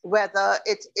 whether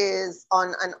it is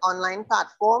on an online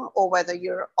platform or whether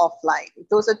you're offline.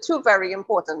 Those are two very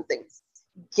important things.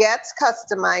 Get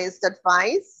customized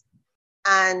advice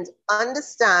and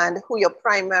understand who your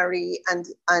primary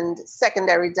and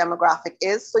secondary demographic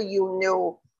is, so you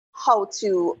know how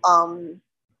to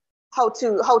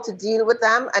deal with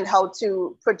them and how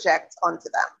to project onto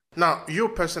them. Now, you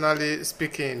personally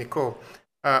speaking, Nicole,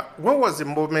 when was the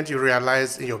moment you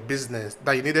realized in your business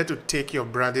that you needed to take your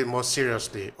branding more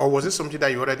seriously? Or was it something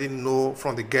that you already know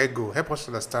from the get-go? Help us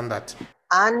understand that.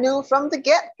 I knew from the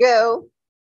get-go.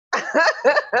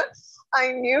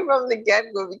 I knew from the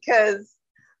get-go because,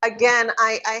 again,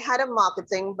 I had a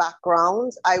marketing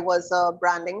background. I was a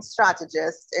branding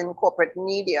strategist in corporate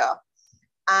media.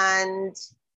 And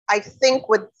I think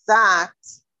with that,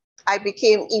 I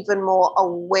became even more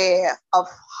aware of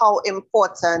how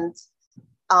important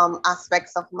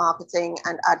aspects of marketing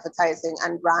and advertising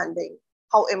and branding,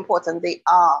 how important they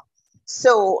are.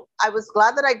 So I was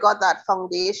glad that I got that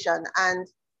foundation. And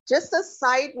just a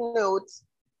side note,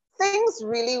 things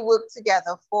really work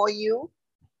together for you,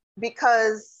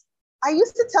 because I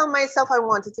used to tell myself I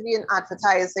wanted to be in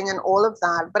advertising and all of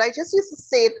that, but I just used to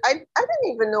say it. I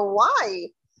didn't even know why.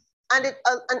 And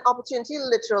an opportunity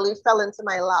literally fell into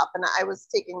my lap, and I was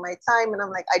taking my time and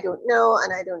I'm like, I don't know.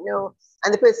 And I don't know.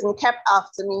 And the person kept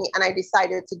after me and I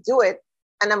decided to do it.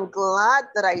 And I'm glad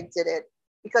that I did it,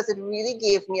 because it really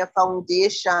gave me a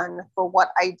foundation for what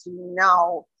I do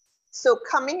now. So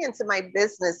coming into my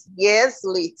business years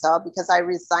later, because I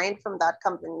resigned from that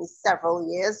company several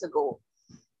years ago,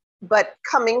 but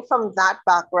coming from that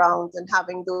background and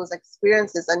having those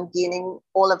experiences and gaining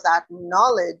all of that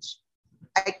knowledge,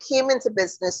 I came into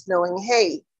business knowing,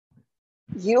 hey,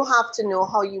 you have to know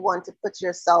how you want to put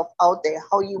yourself out there,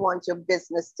 how you want your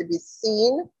business to be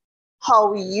seen,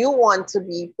 how you want to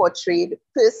be portrayed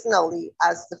personally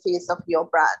as the face of your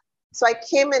brand. So I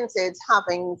came into it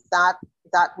having that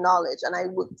knowledge, and I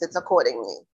worked it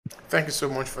accordingly. Thank you so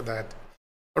much for that.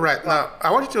 All right, now I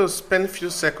want you to spend a few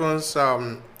seconds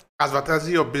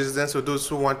advertising your business to those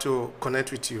who want to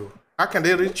connect with you. How can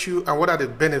they reach you, and what are the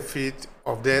benefits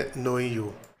of them knowing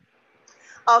you?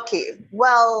 Okay,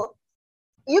 well,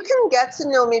 you can get to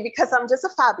know me because I'm just a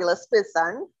fabulous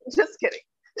person. Just kidding.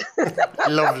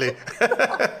 Lovely.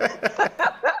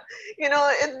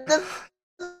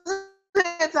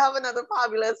 To have another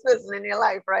fabulous person in your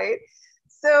life, right?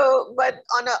 So, but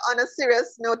on a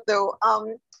serious note though,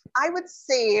 I would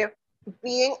say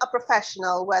being a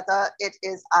professional, whether it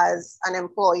is as an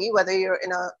employee, whether you're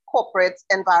in a corporate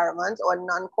environment or a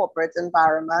non-corporate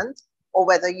environment, or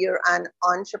whether you're an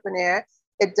entrepreneur,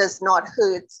 it does not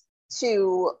hurt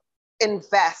to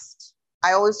invest.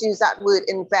 I always use that word,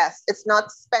 invest. It's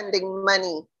not spending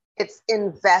money. It's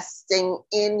investing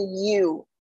in you.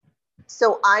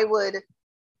 So I would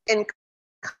encourage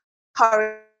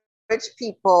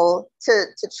people to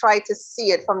try to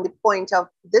see it from the point of,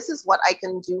 this is what I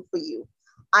can do for you.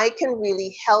 I can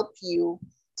really help you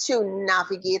to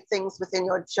navigate things within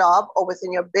your job or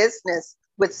within your business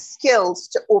with skills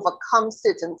to overcome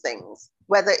certain things,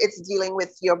 whether it's dealing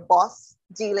with your boss,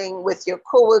 dealing with your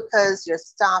coworkers, your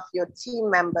staff, your team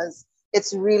members.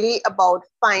 It's really about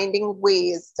finding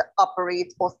ways to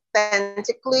operate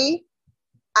authentically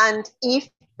and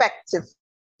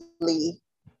effectively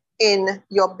in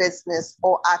your business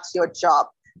or at your job.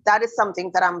 That is something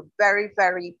that I'm very,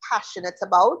 very passionate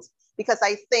about, because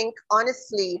I think,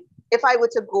 honestly, if I were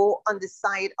to go on the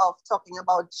side of talking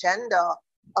about gender,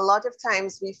 a lot of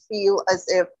times we feel as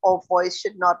if our voice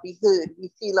should not be heard. We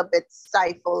feel a bit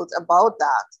stifled about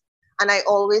that. And I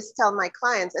always tell my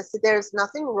clients, I said, there's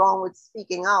nothing wrong with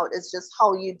speaking out. It's just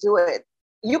how you do it.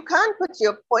 You can't put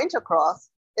your point across.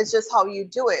 It's just how you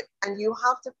do it. And you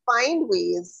have to find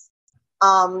ways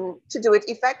to do it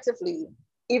effectively.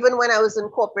 Even when I was in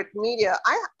corporate media,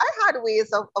 I had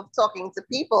ways of talking to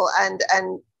people and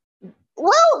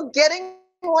well, getting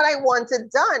what I wanted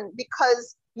done,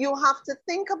 because you have to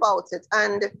think about it.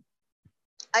 And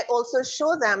I also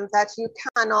show them that you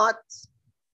cannot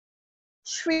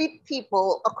treat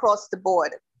people across the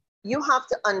board. You have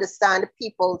to understand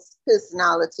people's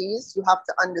personalities. You have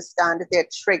to understand their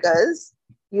triggers.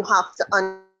 You have to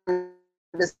understand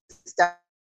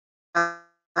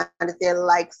their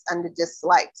likes and the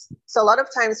dislikes. So a lot of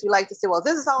times we like to say, well,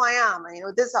 this is how I am,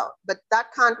 this is how, but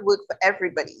that can't work for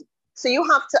everybody. So you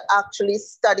have to actually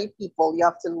study people. You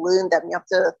have to learn them. You have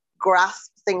to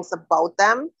grasp things about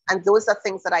them. And those are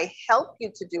things that I help you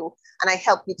to do. And I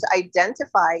help you to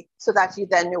identify so that you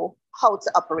then know how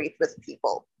to operate with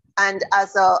people. And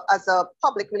as a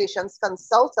public relations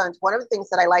consultant, one of the things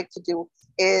that I like to do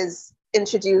is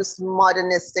introduce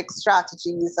modernistic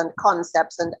strategies and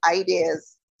concepts and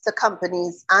ideas to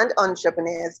companies and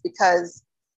entrepreneurs, because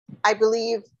I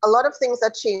believe a lot of things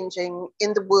are changing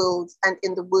in the world and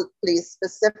in the workplace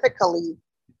specifically.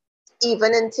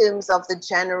 Even in terms of the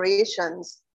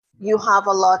generations, you have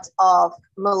a lot of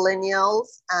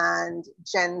millennials and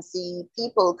Gen Z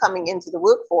people coming into the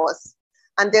workforce.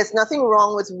 And there's nothing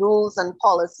wrong with rules and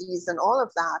policies and all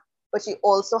of that. But you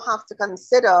also have to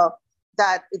consider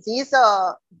that these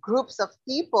are groups of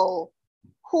people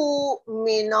who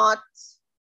may not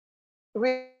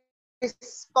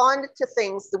respond to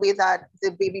things the way that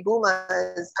the baby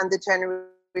boomers and the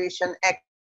Generation X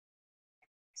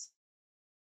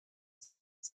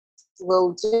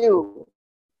will do.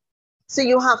 So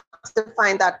you have to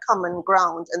find that common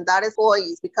ground, and that is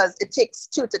always, because it takes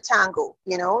two to tango,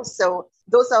 So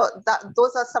those are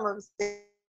some of the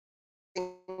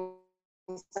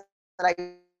things that I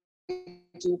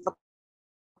do for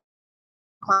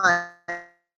clients.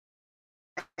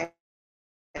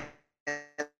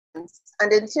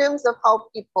 And in terms of how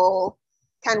people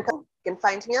can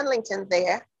find me on LinkedIn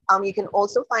there. You can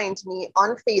also find me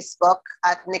on Facebook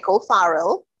at Nicole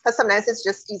Farrell, because sometimes it's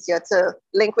just easier to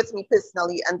link with me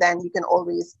personally, and then you can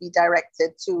always be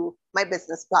directed to my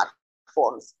business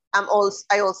platforms.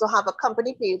 I also have a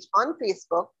company page on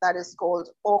Facebook that is called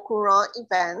Au Courant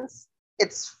Events.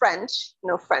 It's French.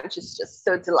 French is just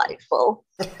so delightful.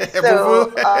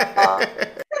 So,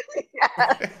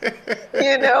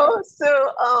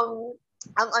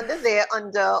 I'm under there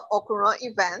under Au Courant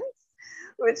Events,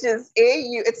 which is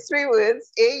AU. It's 3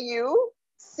 words: AUCOURANT,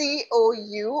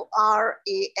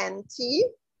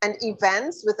 and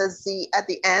events with a Z at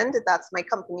the end. That's my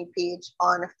company page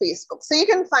on Facebook. So you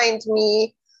can find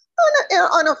me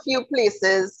on a few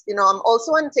places. I'm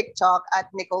also on TikTok at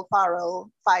Nicole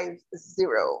Farrell 50.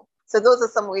 So those are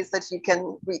some ways that you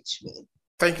can reach me.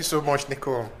 Thank you so much,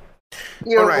 Nicole.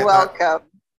 You're welcome.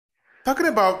 Talking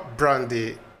about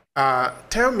Brandy,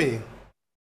 tell me,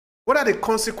 what are the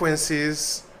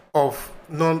consequences of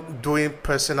not doing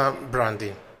personal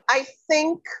branding? I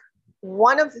think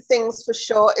one of the things for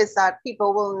sure is that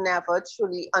people will never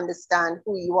truly understand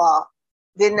who you are.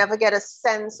 They never get a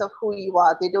sense of who you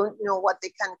are. They don't know what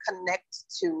they can connect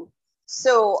to.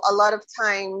 So a lot of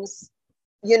times,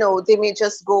 they may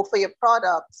just go for your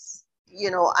products,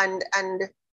 and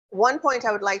one point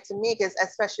I would like to make is,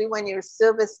 especially when you're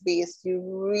service-based, you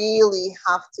really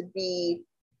have to be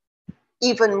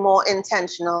even more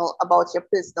intentional about your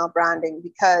personal branding,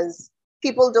 because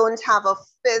people don't have a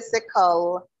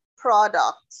physical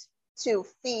product to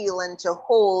feel and to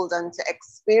hold and to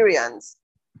experience.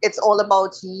 It's all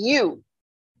about you,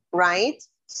 right?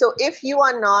 So if you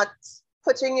are not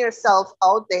putting yourself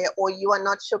out there, or you are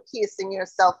not showcasing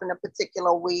yourself in a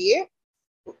particular way,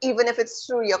 even if it's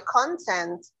through your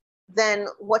content, then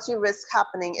what you risk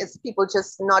happening is people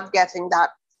just not getting that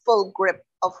full grip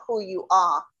of who you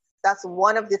are. That's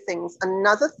one of the things.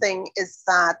 Another thing is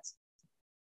that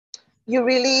you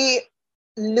really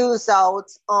lose out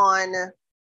on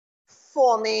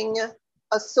forming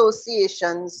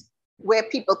associations where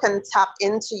people can tap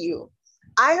into you.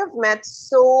 I have met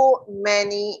so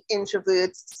many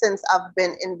introverts since I've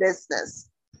been in business,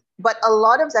 but a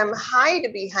lot of them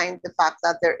hide behind the fact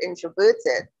that they're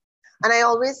introverted. And I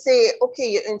always say, okay,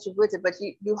 you're introverted, but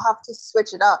you have to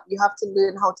switch it up. You have to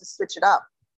learn how to switch it up.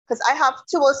 Because I have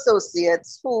two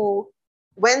associates who,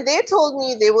 when they told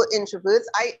me they were introverts,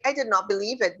 I did not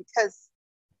believe it, because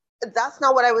that's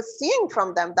not what I was seeing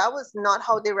from them. That was not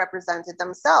how they represented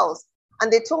themselves.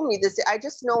 And they told me this, I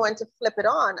just know when to flip it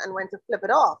on and when to flip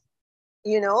it off,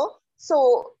 you know?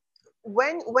 So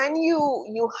when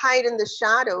you hide in the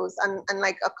shadows, and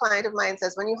like a client of mine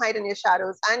says, when you hide in your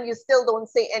shadows and you still don't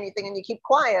say anything and you keep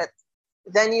quiet,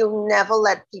 then you never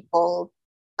let people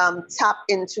tap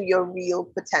into your real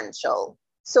potential.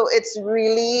 So it's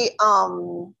really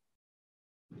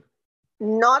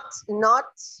not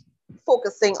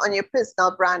focusing on your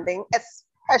personal branding,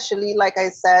 especially, like I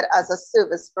said, as a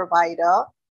service provider.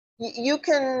 You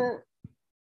can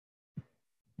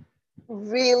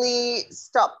really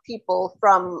stop people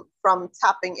from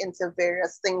tapping into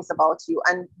various things about you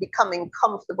and becoming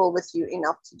comfortable with you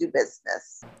enough to do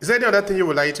business. Is there any other thing you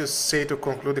would like to say to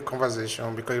conclude the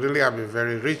conversation? Because you really have been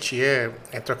very rich here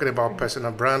and talking about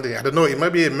personal branding. I don't know, it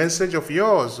might be a message of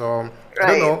yours, or right.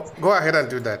 I don't know. Go ahead and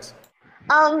do that.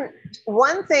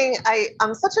 One thing,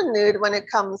 I'm such a nerd when it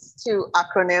comes to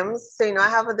acronyms. So, I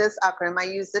have this acronym. I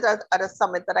used it at a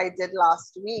summit that I did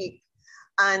last week.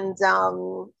 And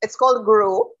it's called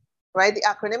GROW, right? The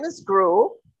acronym is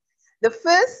GROW. The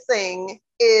first thing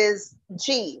is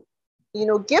G.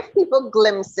 Give people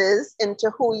glimpses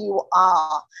into who you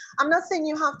are. I'm not saying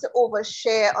you have to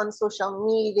overshare on social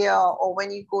media or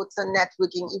when you go to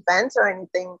networking events or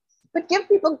anything, but give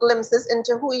people glimpses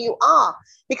into who you are,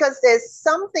 because there's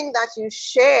something that you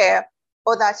share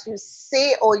or that you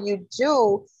say or you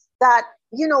do that,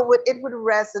 it would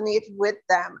resonate with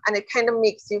them. And it kind of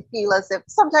makes you feel as if,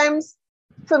 sometimes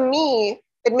for me,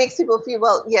 it makes people feel,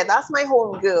 well, yeah, that's my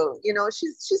home girl.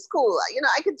 She's cool.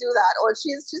 I could do that. Or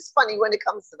she's funny when it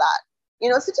comes to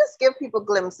that. So just give people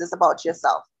glimpses about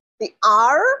yourself. The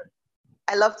R,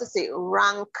 I love to say,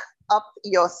 rank up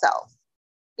yourself.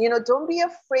 Don't be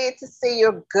afraid to say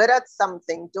you're good at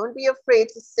something. Don't be afraid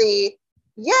to say,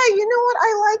 yeah, you know what?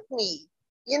 I like me.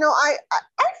 I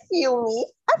feel me.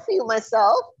 I feel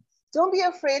myself. Don't be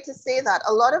afraid to say that.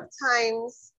 A lot of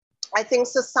times, I think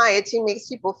society makes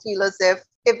people feel as if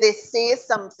they say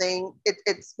something,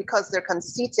 it's because they're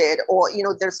conceited or,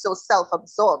 they're so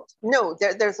self-absorbed. No,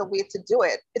 there's a way to do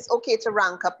it. It's okay to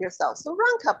rank up yourself. So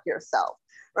rank up yourself,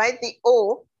 right? The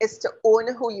O is to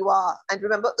own who you are. And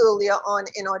remember earlier on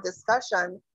in our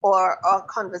discussion or our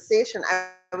conversation,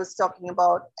 I was talking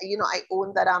about, I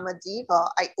own that I'm a diva.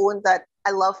 I own that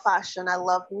I love fashion. I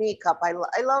love makeup. I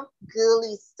love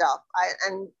girly stuff. I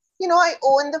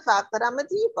own the fact that I'm a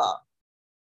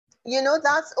diva.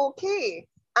 That's okay.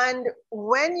 And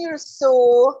when you're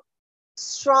so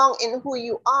strong in who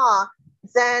you are,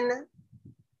 then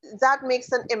that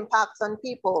makes an impact on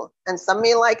people. And some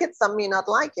may like it, some may not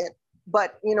like it.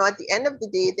 But, at the end of the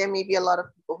day, there may be a lot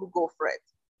of people who go for it.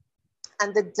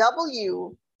 And the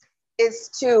W is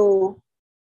to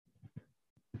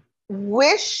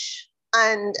wish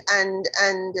and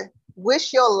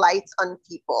wish your light on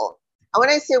people. And when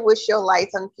I say wish your light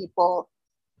on people,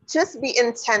 just be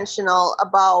intentional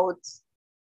about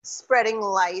spreading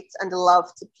light and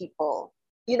love to people.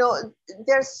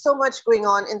 There's so much going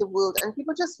on in the world and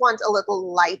people just want a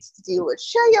little light to deal with.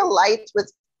 Share your light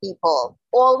with people.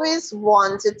 Always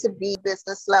want it to be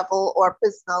business level or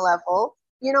personal level.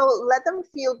 Let them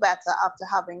feel better after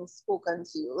having spoken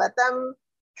to you. Let them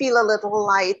feel a little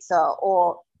lighter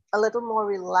or a little more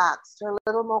relaxed or a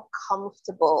little more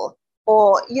comfortable,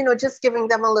 or, just giving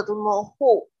them a little more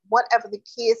hope, whatever the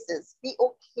case is. Be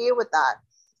okay with that.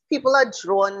 People are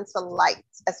drawn to light,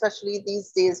 especially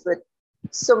these days with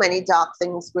so many dark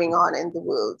things going on in the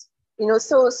world.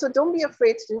 So don't be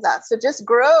afraid to do that. So just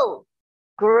grow.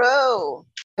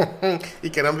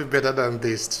 It cannot be better than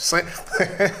this.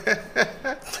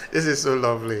 This is so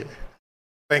lovely.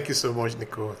 Thank you so much,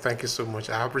 Nicole. Thank you so much.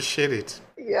 I appreciate it.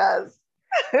 Yes.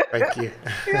 Thank you.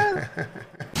 Yes.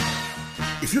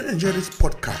 If you enjoyed this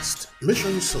podcast, make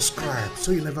sure you subscribe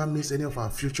so you never miss any of our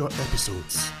future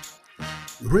episodes.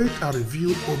 Rate and review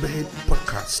Obehe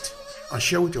Podcast and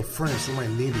share with your friends who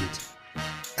might need it.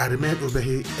 I remain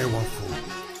Obehe Ewafo.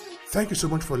 Thank you so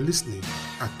much for listening.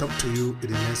 I'll talk to you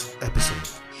in the next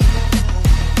episode.